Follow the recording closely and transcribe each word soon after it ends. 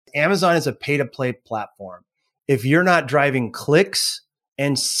Amazon is a pay-to-play platform. If you're not driving clicks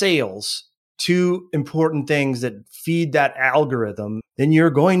and sales, two important things that feed that algorithm, then you're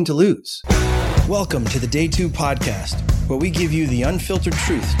going to lose. Welcome to the Day 2 podcast, where we give you the unfiltered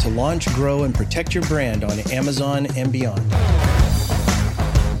truth to launch, grow, and protect your brand on Amazon and beyond.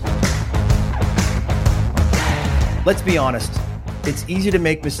 Let's be honest. It's easy to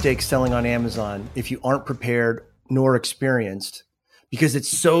make mistakes selling on Amazon if you aren't prepared nor experienced, because it's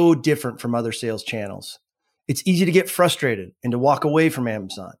so different from other sales channels. It's easy to get frustrated and to walk away from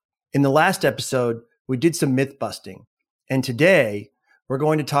Amazon. In the last episode, we did some myth busting. And today, we're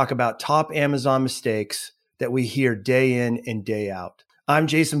going to talk about top Amazon mistakes that we hear day in and day out. I'm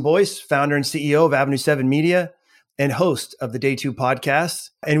Jason Boyce, founder and CEO of Avenue 7 Media and host of the Day 2 podcast.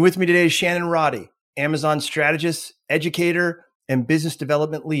 And with me today is Shannon Roddy, Amazon strategist, educator, and business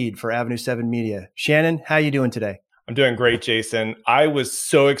development lead for Avenue 7 Media. Shannon, how are you doing today? I'm doing great, Jason. I was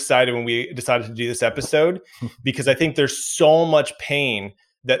so excited when we decided to do this episode because I think there's so much pain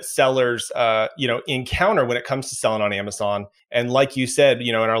that sellers, encounter when it comes to selling on Amazon. And like you said,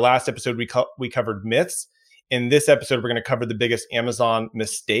 in our last episode, we covered myths. In this episode, we're going to cover the biggest Amazon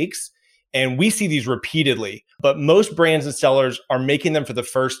mistakes. And we see these repeatedly, but most brands and sellers are making them for the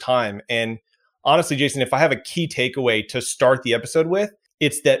first time. And honestly, Jason, if I have a key takeaway to start the episode with,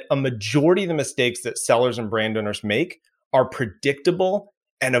 it's that a majority of the mistakes that sellers and brand owners make are predictable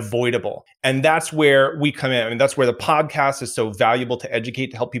and avoidable. And that's where we come in. I mean, that's where the podcast is so valuable to educate,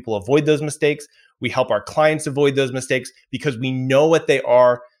 to help people avoid those mistakes. We help our clients avoid those mistakes because we know what they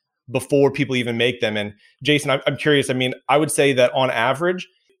are before people even make them. And Jason, I'm curious. I mean, I would say that on average,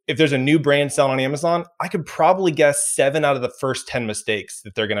 if there's a new brand selling on Amazon, I could probably guess 7 out of the first 10 mistakes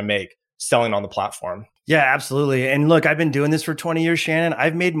that they're going to make selling on the platform. Yeah, absolutely. And look, I've been doing this for 20 years, Shannon.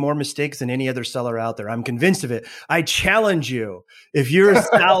 I've made more mistakes than any other seller out there. I'm convinced of it. I challenge you. If you're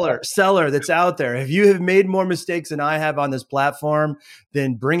a seller that's out there, if you have made more mistakes than I have on this platform,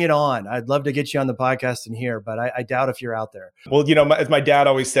 then bring it on. I'd love to get you on the podcast and hear, but I doubt if you're out there. Well, as my dad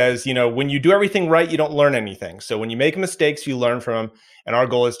always says, when you do everything right, you don't learn anything. So when you make mistakes, you learn from them. And our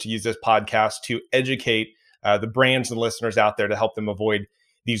goal is to use this podcast to educate the brands and listeners out there to help them avoid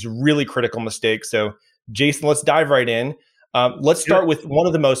these really critical mistakes. So Jason, let's dive right in. Let's start with one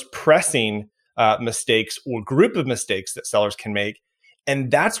of the most pressing mistakes or group of mistakes that sellers can make.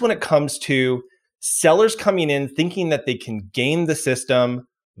 And that's when it comes to sellers coming in thinking that they can game the system,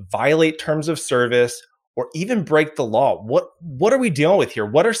 violate terms of service, or even break the law. What are we dealing with here?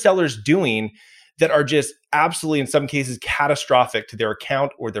 What are sellers doing that are just absolutely, in some cases, catastrophic to their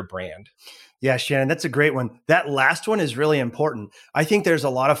account or their brand? Yeah, Shannon, that's a great one. That last one is really important. I think there's a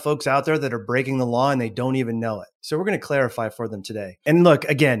lot of folks out there that are breaking the law and they don't even know it. So we're going to clarify for them today. And look,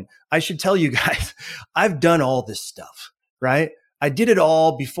 again, I should tell you guys, I've done all this stuff, right? I did it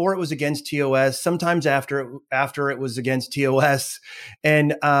all before it was against TOS, sometimes after it was against TOS.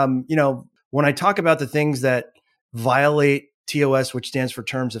 And, when I talk about the things that violate TOS, which stands for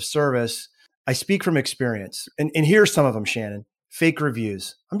terms of service, I speak from experience. And here's some of them, Shannon. Fake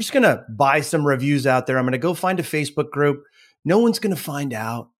reviews. I'm just going to buy some reviews out there. I'm going to go find a Facebook group. No one's going to find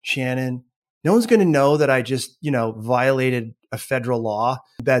out, Shannon. No one's going to know that I just, violated a federal law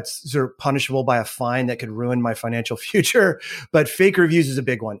that's sort of punishable by a fine that could ruin my financial future. But fake reviews is a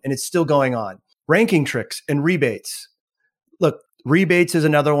big one, and it's still going on. Ranking tricks and rebates. Look, rebates is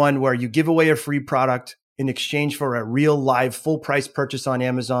another one where you give away a free product in exchange for a real live full price purchase on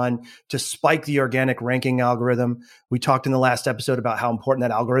Amazon to spike the organic ranking algorithm. We talked in the last episode about how important that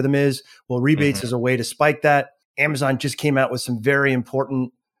algorithm is. Well, rebates is a way to spike that. Amazon just came out with some very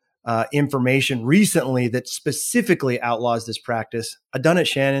important information recently that specifically outlaws this practice. I've done it,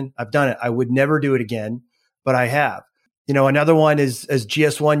 Shannon. I've done it. I would never do it again, but I have. Another one is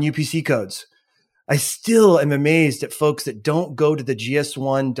GS1 UPC codes. I still am amazed at folks that don't go to the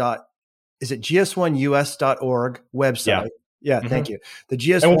Is it gs1us.org website? Yeah, thank you. The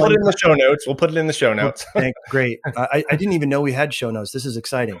GS1. And we'll put it in the show notes. Great. I didn't even know we had show notes. This is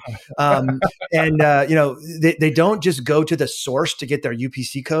exciting. They don't just go to the source to get their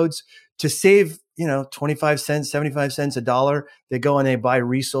UPC codes to save, 25 cents, 75 cents, $1. They go and they buy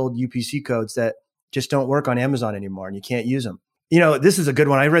resold UPC codes that just don't work on Amazon anymore and you can't use them. This is a good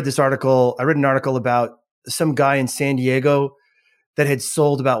one. I read an article about some guy in San Diego that had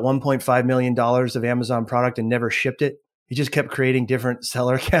sold about $1.5 million of Amazon product and never shipped it. He just kept creating different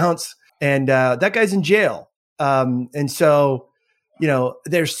seller accounts. And that guy's in jail. And so,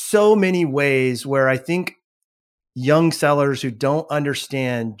 there's so many ways where I think young sellers who don't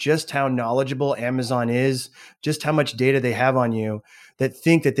understand just how knowledgeable Amazon is, just how much data they have on you, that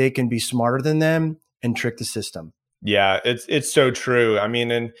think that they can be smarter than them and trick the system. Yeah, it's so true. I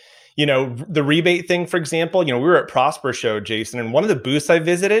mean, and the rebate thing, for example, we were at Prosper Show, Jason, and one of the booths I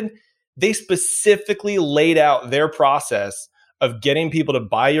visited, they specifically laid out their process of getting people to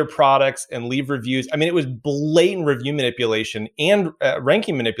buy your products and leave reviews. I mean, it was blatant review manipulation and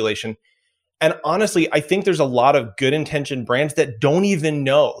ranking manipulation. And honestly, I think there's a lot of good intentioned brands that don't even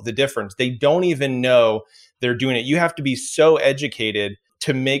know the difference. They don't even know they're doing it. You have to be so educated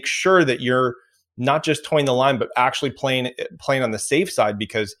to make sure that you're not just toeing the line, but actually playing on the safe side.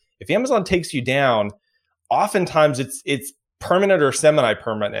 Because if Amazon takes you down, oftentimes it's permanent or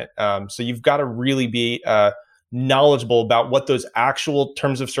semi-permanent. So you've got to really be knowledgeable about what those actual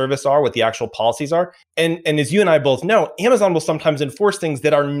terms of service are, what the actual policies are. And as you and I both know, Amazon will sometimes enforce things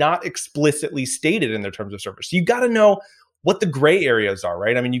that are not explicitly stated in their terms of service. So you got to know what the gray areas are,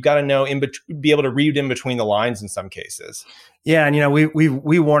 right? I mean, you got to know be able to read in between the lines in some cases. Yeah, and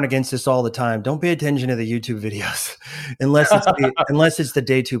we warn against this all the time. Don't pay attention to the YouTube videos unless it's the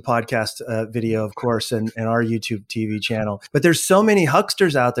Day 2 podcast video, of course, and our YouTube TV channel. But there's so many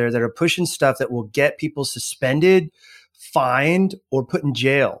hucksters out there that are pushing stuff that will get people suspended, fined, or put in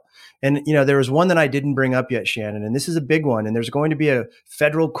jail. And there was one that I didn't bring up yet, Shannon, and this is a big one. And there's going to be a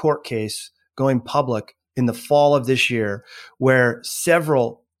federal court case going public in the fall of this year, where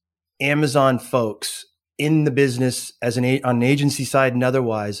several Amazon folks in the business on an agency side and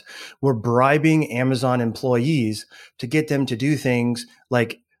otherwise were bribing Amazon employees to get them to do things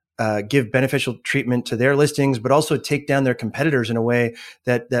like give beneficial treatment to their listings, but also take down their competitors in a way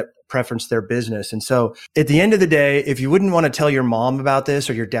that preference their business. And so at the end of the day, if you wouldn't want to tell your mom about this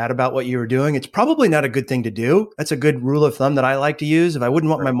or your dad about what you were doing, it's probably not a good thing to do. That's a good rule of thumb that I like to use. If I wouldn't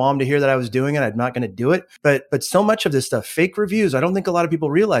want my mom to hear that I was doing it, I'm not going to do it. But so much of this stuff, fake reviews, I don't think a lot of people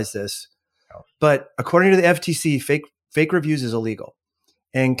realize this. But according to the FTC, fake reviews is illegal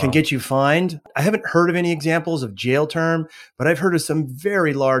and can get you fined. I haven't heard of any examples of jail term, but I've heard of some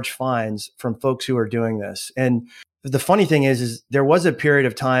very large fines from folks who are doing this. And the funny thing is there was a period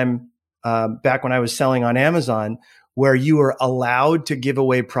of time back when I was selling on Amazon where you were allowed to give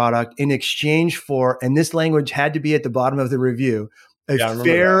away product in exchange for, and this language had to be at the bottom of the review, a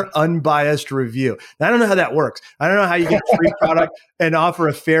fair, unbiased review. Now, I don't know how that works. I don't know how you get free product and offer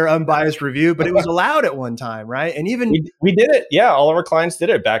a fair, unbiased review, but it was allowed at one time, right? And even we did it. Yeah, all of our clients did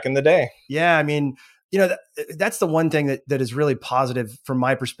it back in the day. Yeah, I mean, that's the one thing that is really positive from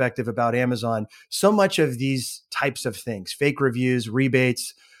my perspective about Amazon. So much of these types of things, fake reviews,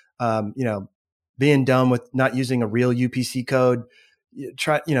 rebates, being dumb with not using a real UPC code,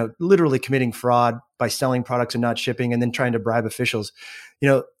 literally committing fraud by selling products and not shipping, and then trying to bribe officials.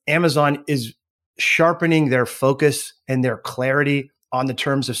 Amazon is sharpening their focus and their clarity on the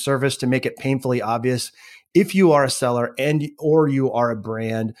terms of service to make it painfully obvious. If you are a seller or you are a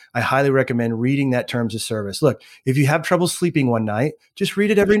brand, I highly recommend reading that terms of service. Look, if you have trouble sleeping one night, just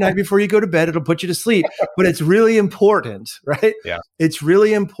read it every night before you go to bed. It'll put you to sleep. But it's really important, right? Yeah. It's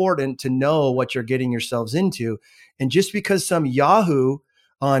really important to know what you're getting yourselves into. And just because some Yahoo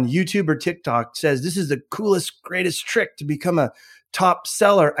on YouTube or TikTok says this is the coolest, greatest trick to become a top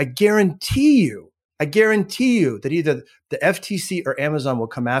seller, I guarantee you that either the FTC or Amazon will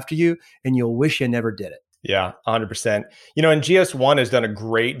come after you and you'll wish you never did it. Yeah, 100%. And GS1 has done a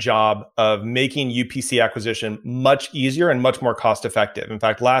great job of making UPC acquisition much easier and much more cost effective. In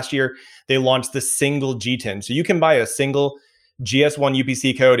fact, last year, they launched the single GTIN. So you can buy a single GS1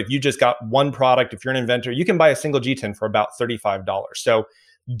 UPC code. If you just got one product, if you're an inventor, you can buy a single GTIN for about $35. So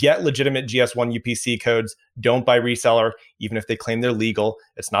get legitimate GS1 UPC codes. Don't buy reseller, even if they claim they're legal.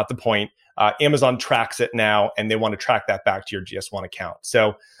 It's not the point. Amazon tracks it now, and they want to track that back to your GS1 account.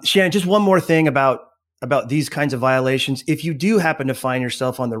 So, Shannon, just one more thing about these kinds of violations. If you do happen to find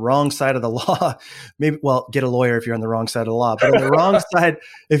yourself on the wrong side of the law, get a lawyer if you're on the wrong side of the law, but on the wrong side,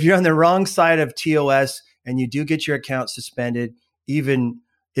 if you're on the wrong side of TOS and you do get your account suspended, even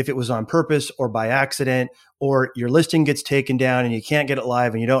if it was on purpose or by accident, or your listing gets taken down and you can't get it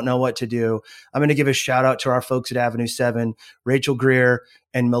live and you don't know what to do, I'm going to give a shout out to our folks at Avenue 7, Rachel Greer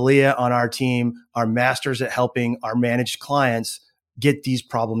and Malia on our team, are masters at helping our managed clients get these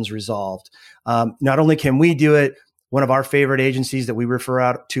problems resolved. Not only can we do it, one of our favorite agencies that we refer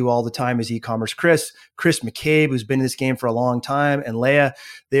out to all the time is E-commerce Chris McCabe, who's been in this game for a long time, and Leah.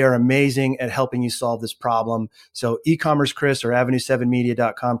 They are amazing at helping you solve this problem. So E-commerce Chris or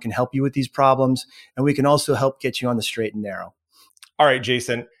avenue7media.com can help you with these problems, and we can also help get you on the straight and narrow. All right,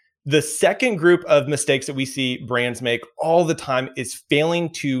 Jason. The second group of mistakes that we see brands make all the time is failing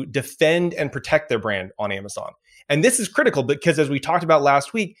to defend and protect their brand on Amazon. And this is critical because, as we talked about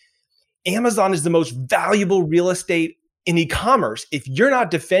last week, Amazon is the most valuable real estate in e-commerce, if you're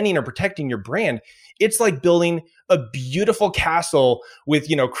not defending or protecting your brand, it's like building a beautiful castle with,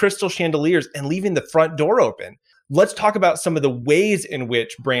 crystal chandeliers and leaving the front door open. Let's talk about some of the ways in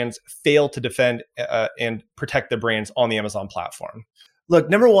which brands fail to defend and protect the brands on the Amazon platform. Look,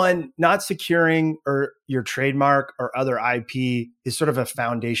 number one, not securing or your trademark or other IP is sort of a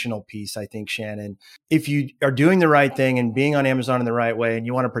foundational piece, I think, Shannon. If you are doing the right thing and being on Amazon in the right way and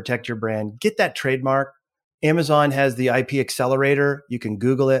you want to protect your brand, get that trademark. Amazon has the IP Accelerator. You can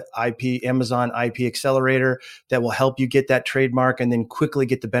Google it, Amazon IP Accelerator, that will help you get that trademark and then quickly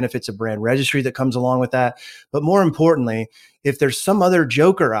get the benefits of brand registry that comes along with that. But more importantly, if there's some other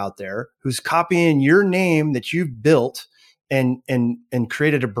joker out there who's copying your name that you've built and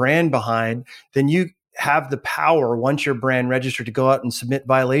created a brand behind, then you have the power, once your brand registered, to go out and submit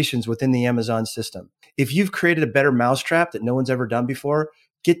violations within the Amazon system. If you've created a better mousetrap that no one's ever done before,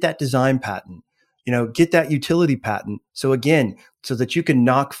 get that design patent, get that utility patent. So again, so that you can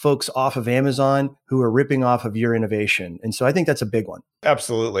knock folks off of Amazon who are ripping off of your innovation. And so I think that's a big one.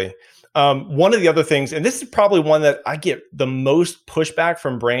 Absolutely. One of the other things, and this is probably one that I get the most pushback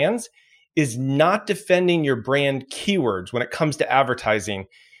from brands, is not defending your brand keywords when it comes to advertising.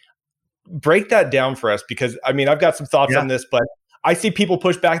 Break that down for us, because I've got some thoughts on this, but I see people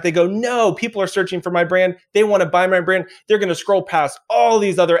push back. They go, no, people are searching for my brand. They want to buy my brand. They're going to scroll past all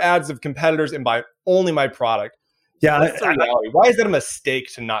these other ads of competitors and buy only my product. Yeah. That's the reality. Why is it a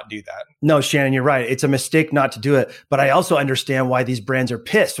mistake to not do that? No, Shannon, you're right. It's a mistake not to do it. But I also understand why these brands are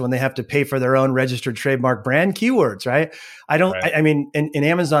pissed when they have to pay for their own registered trademark brand keywords, right? And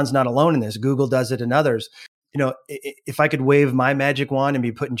Amazon's not alone in this. Google does it and others. If I could wave my magic wand and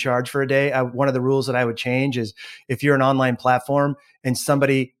be put in charge for a day, one of the rules that I would change is, if you're an online platform and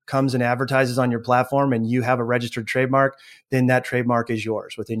somebody comes and advertises on your platform and you have a registered trademark, then that trademark is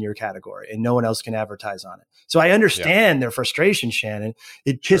yours within your category and no one else can advertise on it. So I understand their frustration, Shannon.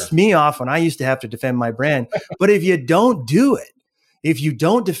 It pissed me off when I used to have to defend my brand. But if you don't do it, if you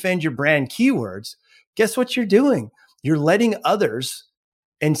don't defend your brand keywords, guess what you're doing? You're letting others,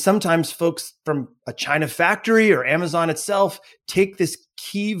 and sometimes folks from a China factory or Amazon itself, take this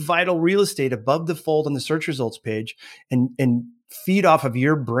key vital real estate above the fold on the search results page and feed off of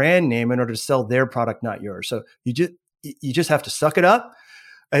your brand name in order to sell their product, not yours. So you just have to suck it up.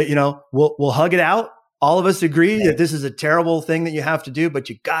 We'll hug it out. All of us agree that this is a terrible thing that you have to do, but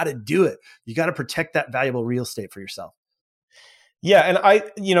you got to do it. You got to protect that valuable real estate for yourself. Yeah.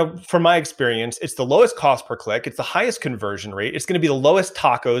 And from my experience, it's the lowest cost per click. It's the highest conversion rate. It's going to be the lowest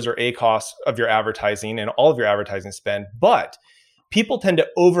TACoS or ACoS of your advertising and all of your advertising spend. But people tend to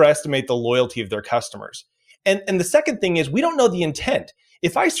overestimate the loyalty of their customers. And the second thing is, we don't know the intent.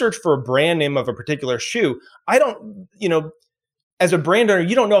 If I search for a brand name of a particular shoe, I don't, as a brand owner,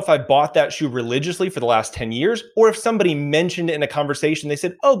 you don't know if I bought that shoe religiously for the last 10 years, or if somebody mentioned it in a conversation, they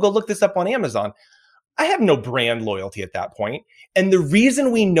said, oh, go look this up on Amazon. I have no brand loyalty at that point. And the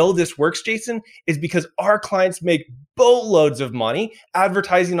reason we know this works, Jason, is because our clients make boatloads of money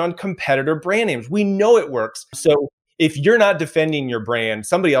advertising on competitor brand names. We know it works. So if you're not defending your brand,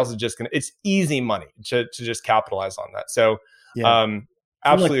 somebody else is just going to, it's easy money to just capitalize on that. So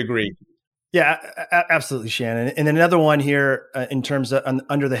absolutely agree. Yeah, absolutely, Shannon. And then another one here in terms of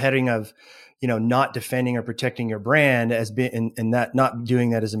under the heading of, not defending or protecting your brand as being, and that not doing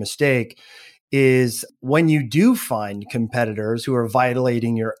that as a mistake, is when you do find competitors who are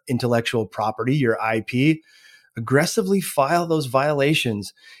violating your intellectual property, your IP, aggressively file those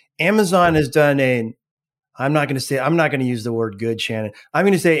violations. Amazon has done I'm not going to use the word good, Shannon. I'm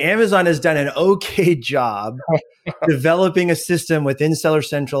going to say Amazon has done an okay job developing a system within Seller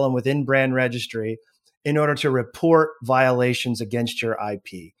Central and within Brand Registry in order to report violations against your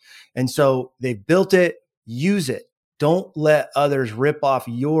IP. And so they've built it, use it. Don't let others rip off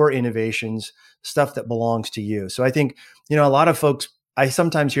your innovations, stuff that belongs to you. So I think, a lot of folks, I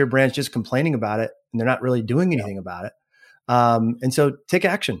sometimes hear brands just complaining about it and they're not really doing anything about it. And so take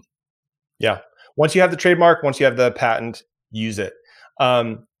action. Yeah. Once you have the trademark, once you have the patent, use it.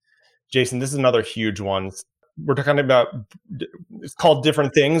 Jason, this is another huge one. We're talking about, it's called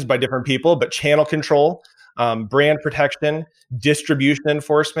different things by different people, but channel control, brand protection, distribution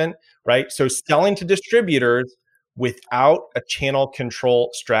enforcement, right? So selling to distributors without a channel control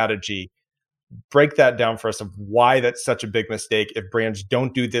strategy. Break that down for us of why that's such a big mistake if brands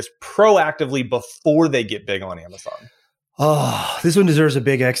don't do this proactively before they get big on Amazon. Oh, this one deserves a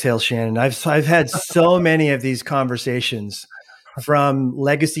big exhale, Shannon. I've had so many of these conversations from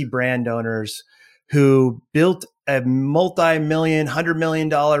legacy brand owners who built a multi-million, $100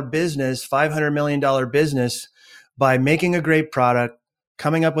 million business, $500 million business by making a great product,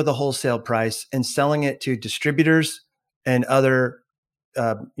 coming up with a wholesale price and selling it to distributors and other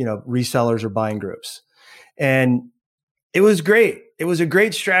resellers or buying groups. And it was great. It was a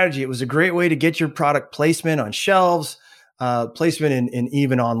great strategy. It was a great way to get your product placement on shelves, placement in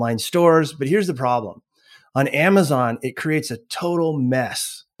even online stores. But here's the problem. On Amazon, it creates a total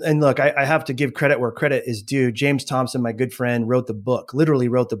mess. And look, I have to give credit where credit is due. James Thompson, my good friend, literally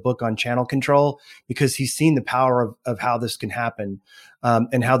wrote the book on channel control, because he's seen the power of how this can happen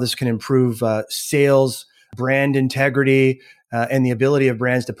and how this can improve sales, brand integrity, and the ability of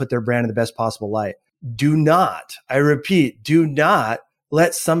brands to put their brand in the best possible light. Do not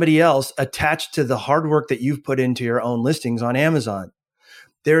let somebody else attach to the hard work that you've put into your own listings on Amazon.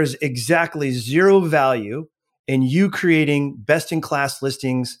 There is exactly zero value in you creating best-in-class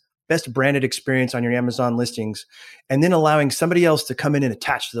listings, best branded experience on your Amazon listings, and then allowing somebody else to come in and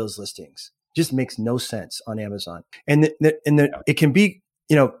attach to those listings. Just makes no sense on Amazon. And it can be,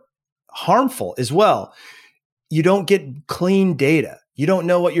 harmful as well. You don't get clean data. You don't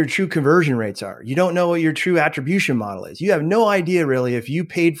know what your true conversion rates are. You don't know what your true attribution model is. You have no idea really if you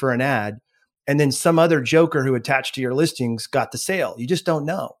paid for an ad and then some other joker who attached to your listings got the sale. You just don't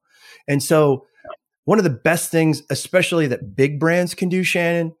know. And so one of the best things, especially that big brands can do,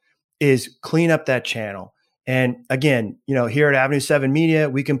 Shannon, is clean up that channel. And again, here at Avenue 7 Media,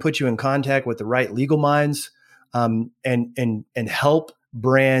 we can put you in contact with the right legal minds and help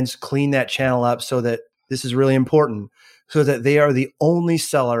brands clean that channel up, so that this is really important, so that they are the only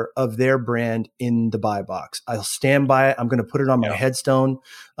seller of their brand in the buy box. I'll stand by it. I'm going to put it on my headstone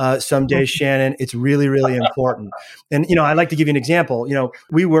someday, Shannon. It's really, really important. And, I'd like to give you an example.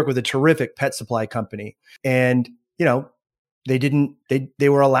 We work with a terrific pet supply company, and, they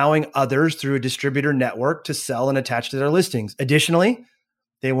were allowing others through a distributor network to sell and attach to their listings. Additionally,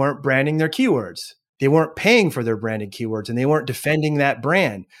 they weren't branding their keywords. They weren't paying for their branded keywords, and they weren't defending that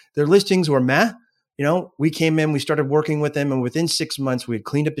brand. Their listings were meh. We came in, we started working with them, and within 6 months, we had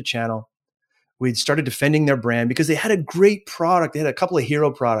cleaned up the channel. We'd started defending their brand because they had a great product. They had a couple of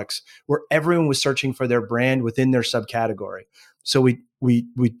hero products where everyone was searching for their brand within their subcategory. So we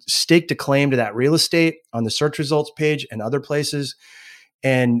staked a claim to that real estate on the search results page and other places.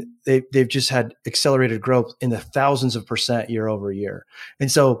 And they've just had accelerated growth in the thousands of % year over year.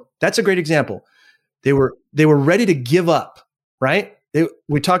 And so that's a great example. They were ready to give up, right?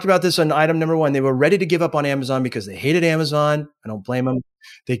 We talked about this on item number 1. They were ready to give up on Amazon because they hated Amazon. I don't blame them.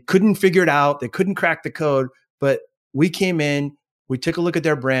 They couldn't figure it out. They couldn't crack the code. But we came in, we took a look at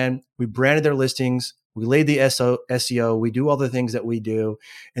their brand, we branded their listings, we laid the SEO, we do all the things that we do,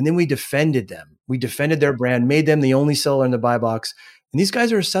 and then we defended them. We defended their brand, made them the only seller in the buy box. And these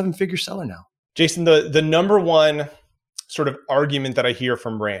guys are a 7-figure seller now. Jason, the number one sort of argument that I hear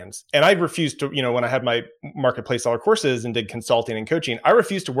from brands, and I refused to, when I had my marketplace seller courses and did consulting and coaching, I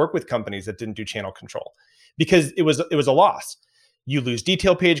refused to work with companies that didn't do channel control, because it was a loss. You lose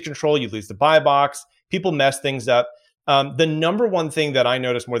detail page control, you lose the buy box, people mess things up. The number one thing that I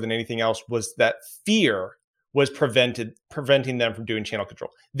noticed more than anything else was that fear was preventing them from doing channel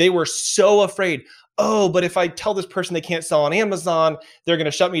control. They were so afraid. Oh, but if I tell this person they can't sell on Amazon, they're going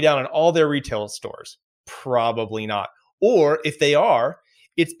to shut me down in all their retail stores. Probably not. Or if they are,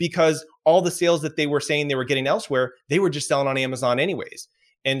 it's because all the sales that they were saying they were getting elsewhere, they were just selling on Amazon anyways.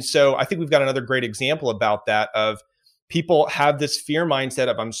 And so I think we've got another great example about that, of people have this fear mindset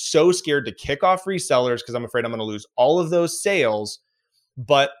of, I'm so scared to kick off resellers because I'm afraid I'm going to lose all of those sales.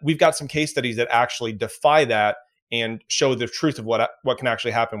 But we've got some case studies that actually defy that and show the truth of what can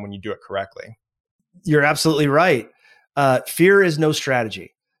actually happen when you do it correctly. You're absolutely right. Fear is no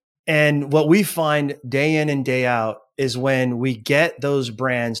strategy. And what we find day in and day out is when we get those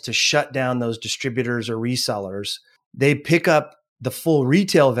brands to shut down those distributors or resellers, they pick up the full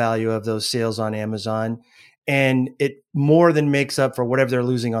retail value of those sales on Amazon, and it more than makes up for whatever they're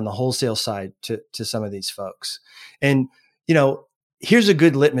losing on the wholesale side to some of these folks. And, here's a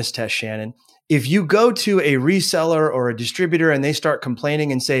good litmus test, Shannon. If you go to a reseller or a distributor and they start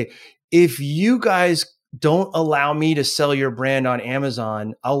complaining and say, if you guys don't allow me to sell your brand on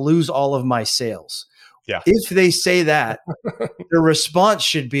Amazon, I'll lose all of my sales. Yeah. If they say that, the response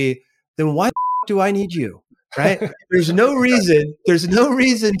should be, then why do I need you? Right? There's no reason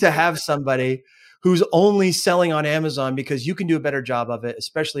to have somebody who's only selling on Amazon, because you can do a better job of it,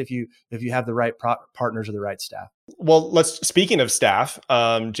 especially if you have the right partners or the right staff. Well, speaking of staff,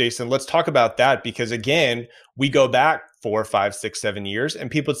 Jason, let's talk about that, because again, we go back 4, 5, 6, 7 years and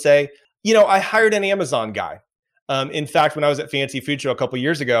people say, I hired an Amazon guy. In fact, when I was at Fancy Food Show a couple of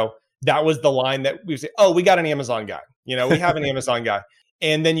years ago, that was the line that we would say, oh, we got an Amazon guy. We have an Amazon guy.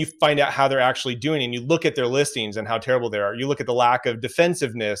 And then you find out how they're actually doing, and you look at their listings and how terrible they are. You look at the lack of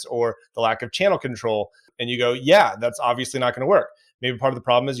defensiveness or the lack of channel control, and you go, yeah, that's obviously not going to work. Maybe part of the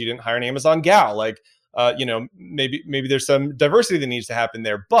problem is you didn't hire an Amazon gal. Like, maybe there's some diversity that needs to happen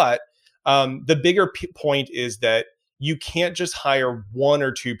there. But the bigger point is that you can't just hire one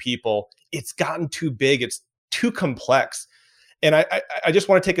or two people. It's gotten too big. It's too complex. And I just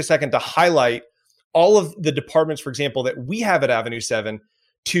want to take a second to highlight all of the departments, for example, that we have at Avenue 7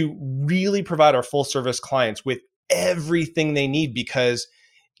 to really provide our full service clients with everything they need, because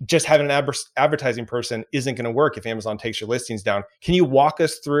just having an advertising person isn't going to work if Amazon takes your listings down. Can you walk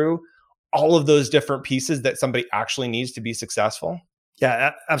us through all of those different pieces that somebody actually needs to be successful?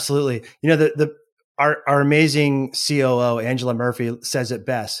 Yeah, absolutely. Our amazing COO, Angela Murphy, says it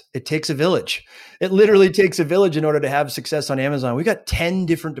best. It takes a village. It literally takes a village in order to have success on Amazon. We've got 10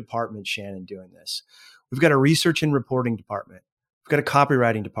 different departments, Shannon, doing this. We've got a research and reporting department. We've got a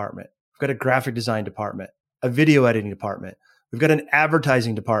copywriting department. We've got a graphic design department, a video editing department. We've got an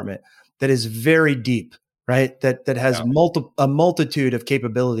advertising department that is very deep, right? That has a multitude of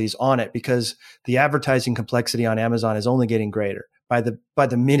capabilities on it, because the advertising complexity on Amazon is only getting greater by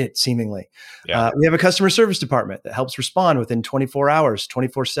the minute, seemingly. Yeah. We have a customer service department that helps respond within 24 hours,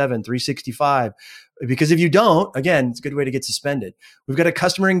 24/7, 365. Because if you don't, again, it's a good way to get suspended. We've got a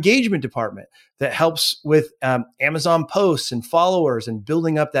customer engagement department that helps with Amazon posts and followers and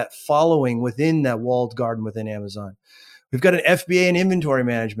building up that following within that walled garden within Amazon. We've got an FBA and inventory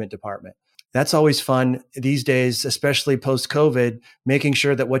management department. That's always fun these days, especially post-COVID, making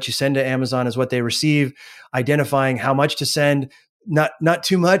sure that what you send to Amazon is what they receive, identifying how much to send, not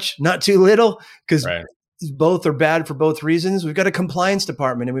too much, not too little, because both are bad for both reasons. We've got a compliance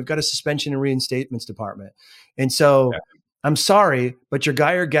department and we've got a suspension and reinstatements department. And so I'm sorry, but your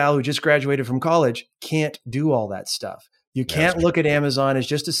guy or gal who just graduated from college can't do all that stuff. You can't look at Amazon as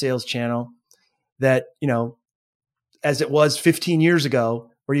just a sales channel that, as it was 15 years ago,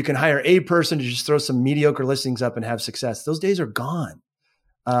 where you can hire a person to just throw some mediocre listings up and have success. Those days are gone.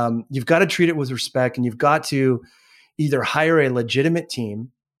 You've got to treat it with respect, and you've got to either hire a legitimate team.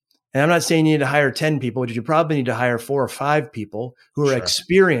 And I'm not saying you need to hire 10 people, but you probably need to hire 4 or 5 people who are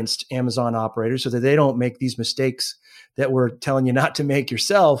experienced Amazon operators, so that they don't make these mistakes that we're telling you not to make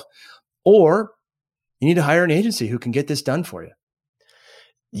yourself. Or you need to hire an agency who can get this done for you.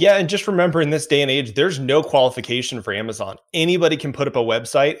 Yeah. And just remember, in this day and age, there's no qualification for Amazon. Anybody can put up a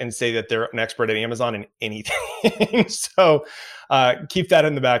website and say that they're an expert at Amazon in anything. So keep that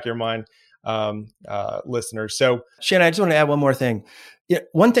in the back of your mind, listeners. So Shannon, I just want to add one more thing. Yeah,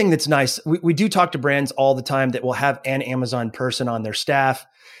 one thing that's nice, we do talk to brands all the time that will have an Amazon person on their staff.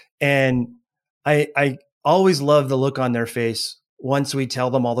 And I always love the look on their face once we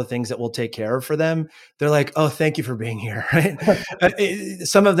tell them all the things that we'll take care of for them. They're like, oh, thank you for being here. Right?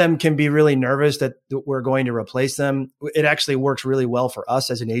 Some of them can be really nervous that we're going to replace them. It actually works really well for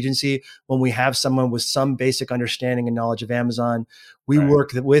us as an agency when we have someone with some basic understanding and knowledge of Amazon. We work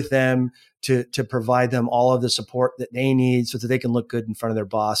with them to provide them all of the support that they need so that they can look good in front of their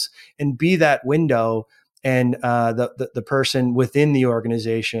boss and be that window and the person within the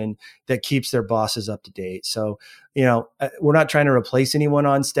organization that keeps their bosses up to date. So, we're not trying to replace anyone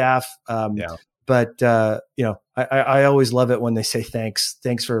on staff, but I always love it when they say thanks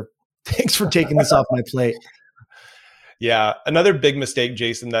for taking this off my plate. Yeah. Another big mistake,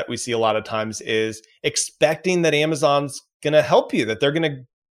 Jason, that we see a lot of times is expecting that Amazon's going to help you, that they're going to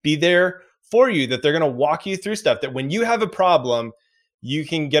be there for you, that they're going to walk you through stuff, that when you have a problem, you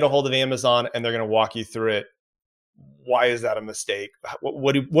can get a hold of Amazon and they're going to walk you through it. Why is that a mistake?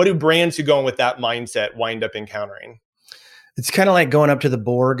 What do brands who go in with that mindset wind up encountering? It's kind of like going up to the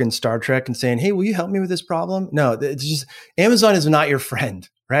Borg in Star Trek and saying, hey, will you help me with this problem? No, it's just, Amazon is not your friend,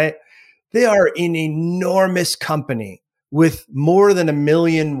 right? They are an enormous company with more than 1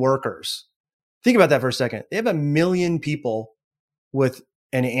 million workers. Think about that for a second. They have 1 million people with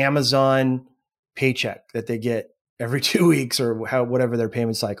an Amazon paycheck that they get every 2 weeks or whatever their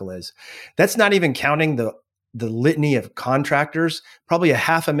payment cycle is. That's not even counting the litany of contractors, probably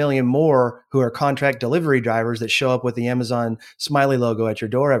 500,000 more who are contract delivery drivers that show up with the Amazon smiley logo at your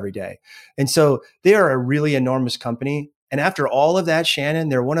door every day. And so they are a really enormous company. And after all of that, Shannon,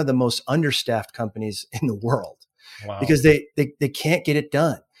 they're one of the most understaffed companies in the world. Wow. Because they can't get it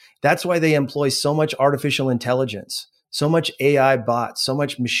done. That's why they employ so much artificial intelligence, so much AI bots, so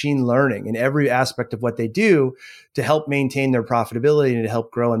much machine learning in every aspect of what they do to help maintain their profitability and to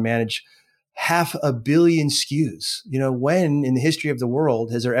help grow and manage 500 million SKUs. When in the history of the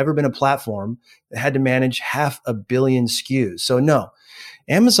world has there ever been a platform that had to manage 500 million SKUs? So no,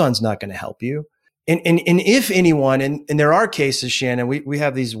 Amazon's not going to help you. And if anyone, and there are cases, Shannon, we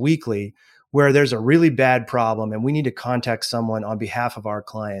have these weekly where there's a really bad problem and we need to contact someone on behalf of our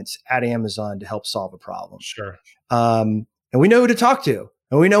clients at Amazon to help solve a problem. Sure. And we know who to talk to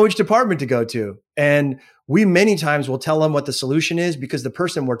and we know which department to go to. And we many times will tell them what the solution is because the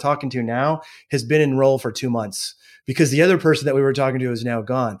person we're talking to now has been in role for 2 months because the other person that we were talking to is now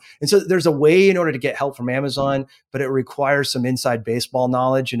gone. And so there's a way in order to get help from Amazon, but it requires some inside baseball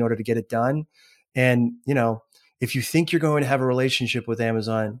knowledge in order to get it done. And, you know, if you think you're going to have a relationship with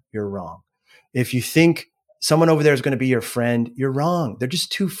Amazon, you're wrong. If you think someone over there is going to be your friend, you're wrong. They're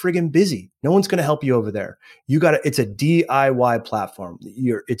just too friggin' busy. No one's going to help you over there. It's a DIY platform.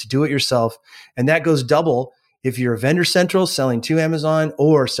 It's do it yourself. And that goes double if you're Vendor Central selling to Amazon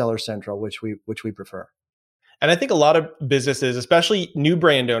or Seller Central, which we prefer. And I think a lot of businesses, especially new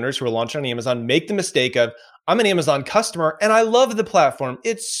brand owners who are launching on Amazon, make the mistake of, I'm an Amazon customer and I love the platform.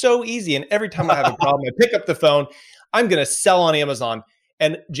 It's so easy. And every time I have a problem, I pick up the phone, I'm going to sell on Amazon.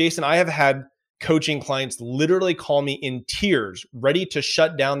 And Jason, I have had coaching clients literally call me in tears, ready to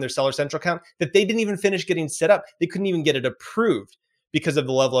shut down their Seller Central account that they didn't even finish getting set up. They couldn't even get it approved because of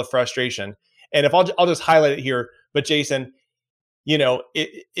the level of frustration. And if I'll just highlight it here, but Jason, you know,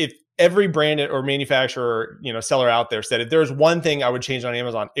 if every brand or manufacturer, you know, seller out there said, if there's one thing I would change on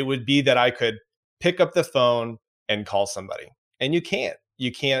Amazon, it would be that I could pick up the phone and call somebody. And you can't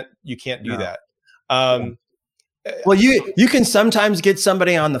do that. Well, you can sometimes get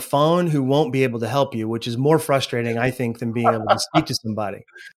somebody on the phone who won't be able to help you, which is more frustrating, I think, than being able to speak to somebody.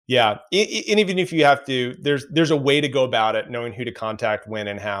 Yeah. And even if you have to, there's a way to go about it, knowing who to contact, when,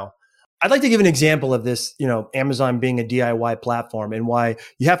 and how. I'd like to give an example of this, you know, Amazon being a DIY platform and why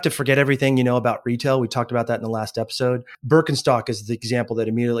you have to forget everything you know about retail. We talked about that in the last episode. Birkenstock is the example that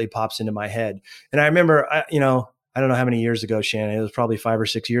immediately pops into my head. And I remember, I don't know how many years ago, Shannon, it was probably 5 or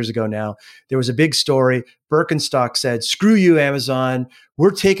 6 years ago now. There was a big story. Birkenstock said, screw you, Amazon.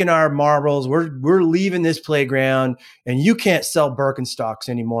 We're taking our marbles. We're leaving this playground and you can't sell Birkenstocks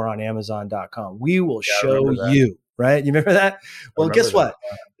anymore on Amazon.com. We will show you, right? You remember that? Well, guess what?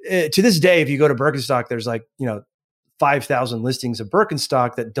 To this day, if you go to Birkenstock, there's 5,000 listings of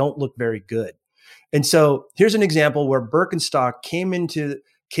Birkenstock that don't look very good. And so here's an example where Birkenstock came into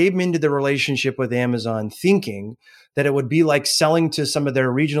the relationship with Amazon thinking that it would be like selling to some of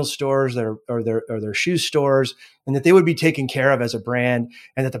their regional stores or their shoe stores, and that they would be taken care of as a brand,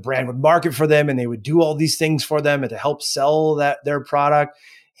 and that the brand would market for them and they would do all these things for them and to help sell their product.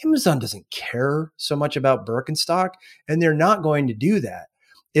 Amazon doesn't care so much about Birkenstock, and they're not going to do that.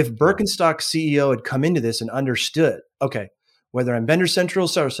 If Birkenstock's CEO had come into this and understood, okay, whether I'm Vendor Central,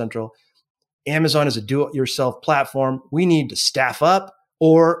 Seller Central, Amazon is a do-it-yourself platform. We need to staff up,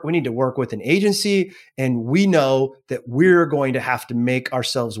 or we need to work with an agency, and we know that we're going to have to make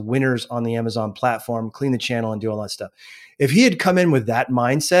ourselves winners on the Amazon platform, clean the channel, and do all that stuff. If he had come in with that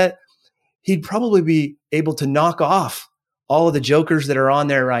mindset, he'd probably be able to knock off all of the jokers that are on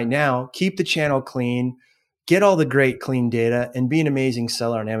there right now, keep the channel clean, get all the great clean data, and be an amazing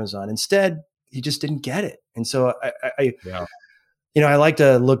seller on Amazon. Instead, he just didn't get it. And so I like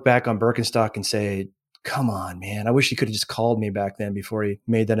to look back on Birkenstock and say, come on, man. I wish he could have just called me back then before he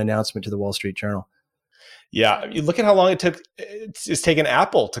made that announcement to the Wall Street Journal. Yeah. You look at how long it's taken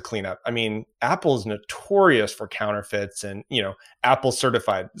Apple to clean up. I mean, Apple is notorious for counterfeits and, Apple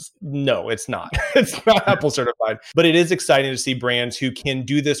certified. No, it's not. It's not Apple certified, but it is exciting to see brands who can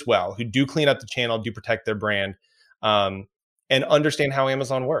do this well, who do clean up the channel, do protect their brand, and understand how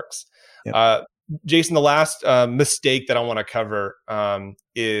Amazon works. Yep. Jason, the last mistake that I want to cover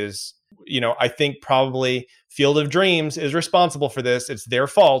is, I think probably Field of Dreams is responsible for this. It's their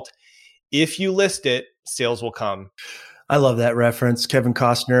fault. If you list it, sales will come. I love that reference, Kevin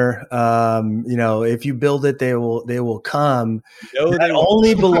Costner. If you build it, they will come. No, that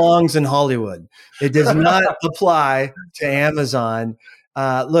only belongs in Hollywood. It does not apply to Amazon.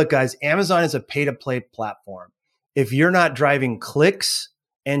 Look, guys, Amazon is a pay-to-play platform. If you're not driving clicks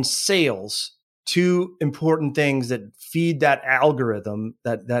and sales, two important things that feed that algorithm,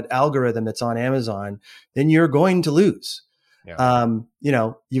 that algorithm that's on Amazon, then you're going to lose. Yeah.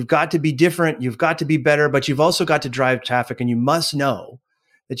 You've got to be different. You've got to be better, but you've also got to drive traffic, and you must know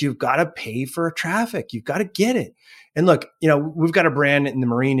that you've got to pay for traffic. You've got to get it. And look, we've got a brand in the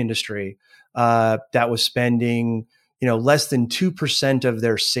marine industry that was spending, less than 2% of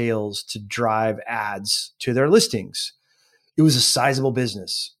their sales to drive ads to their listings. It was a sizable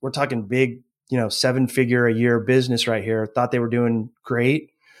business. We're talking big, 7-figure a year business right here. Thought they were doing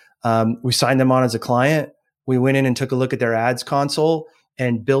great. We signed them on as a client. We went in and took a look at their ads console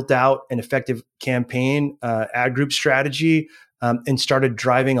and built out an effective campaign, ad group strategy, and started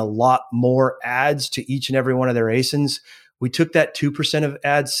driving a lot more ads to each and every one of their ASINs. We took that 2% of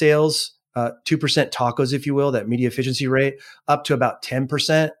ad sales, 2% tacos, if you will, that media efficiency rate, up to about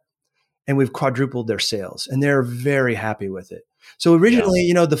 10%. And we've quadrupled their sales, and they're very happy with it. So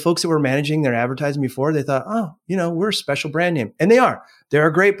originally, the folks that were managing their advertising before, they thought, we're a special brand name. And they are. They're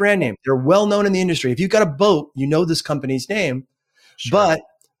a great brand name. They're well known in the industry. If you've got a boat, you know this company's name. Sure. But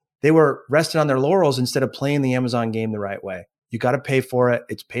they were resting on their laurels instead of playing the Amazon game the right way. You got to pay for it.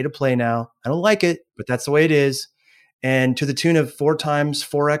 It's pay to play now. I don't like it, but that's the way it is. And to the tune of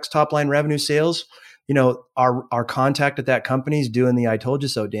 4x top line revenue sales, our contact at that company is doing the I told you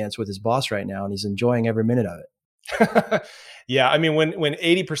so dance with his boss right now, and he's enjoying every minute of it. Yeah. I mean, when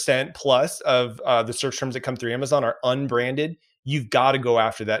 80% plus of the search terms that come through Amazon are unbranded, you've got to go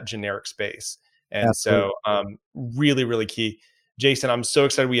after that generic space. And Absolutely. So really, really key. Jason, I'm so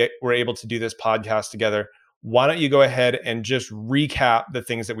excited we were able to do this podcast together. Why don't you go ahead and just recap the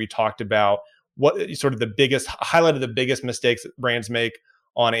things that we talked about, what sort of highlighted the biggest mistakes that brands make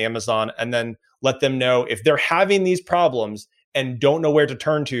on Amazon, and then let them know if they're having these problems and don't know where to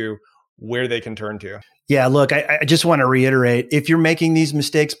turn to, where they can turn to. Yeah, look, I just want to reiterate, if you're making these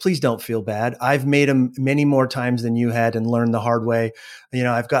mistakes, please don't feel bad. I've made them many more times than you had and learned the hard way.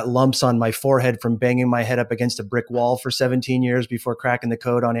 I've got lumps on my forehead from banging my head up against a brick wall for 17 years before cracking the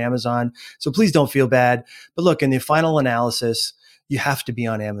code on Amazon. So please don't feel bad. But look, in the final analysis, you have to be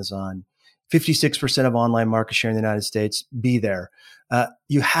on Amazon. 56% of online market share in the United States, be there.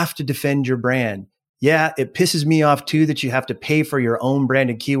 You have to defend your brand. Yeah, it pisses me off too that you have to pay for your own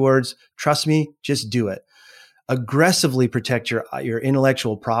branded keywords. Trust me, just do it. Aggressively protect your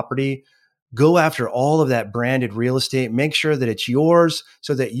intellectual property. Go after all of that branded real estate. Make sure that it's yours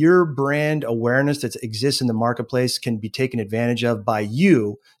so that your brand awareness that exists in the marketplace can be taken advantage of by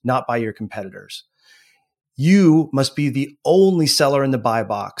you, not by your competitors. You must be the only seller in the buy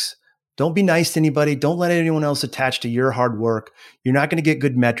box. Don't be nice to anybody. Don't let anyone else attach to your hard work. You're not going to get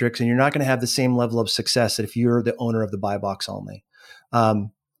good metrics, and you're not going to have the same level of success that if you're the owner of the buy box only.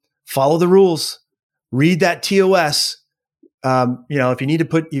 Follow the rules. Read that TOS.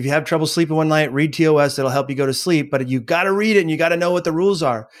 If you have trouble sleeping one night, read TOS. That'll help you go to sleep. But you got to read it, and you got to know what the rules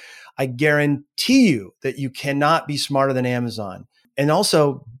are. I guarantee you that you cannot be smarter than Amazon. And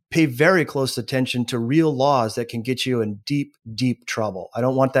also, pay very close attention to real laws that can get you in deep, deep trouble. I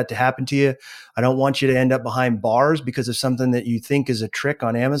don't want that to happen to you. I don't want you to end up behind bars because of something that you think is a trick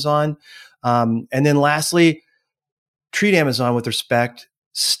on Amazon. And then lastly, treat Amazon with respect.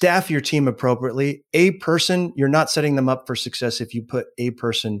 Staff your team appropriately. You're not setting them up for success if you put a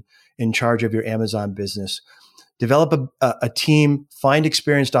person in charge of your Amazon business. Develop a team, find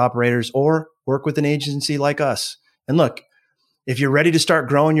experienced operators, or work with an agency like us. And look, if you're ready to start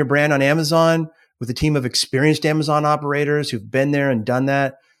growing your brand on Amazon with a team of experienced Amazon operators who've been there and done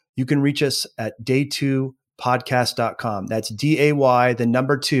that, you can reach us at day2podcast.com. That's DAY, the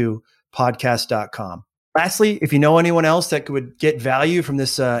number 2, podcast.com. Lastly, if you know anyone else that would get value from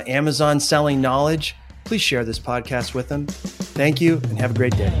this Amazon selling knowledge, please share this podcast with them. Thank you and have a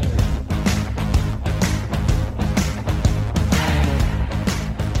great day.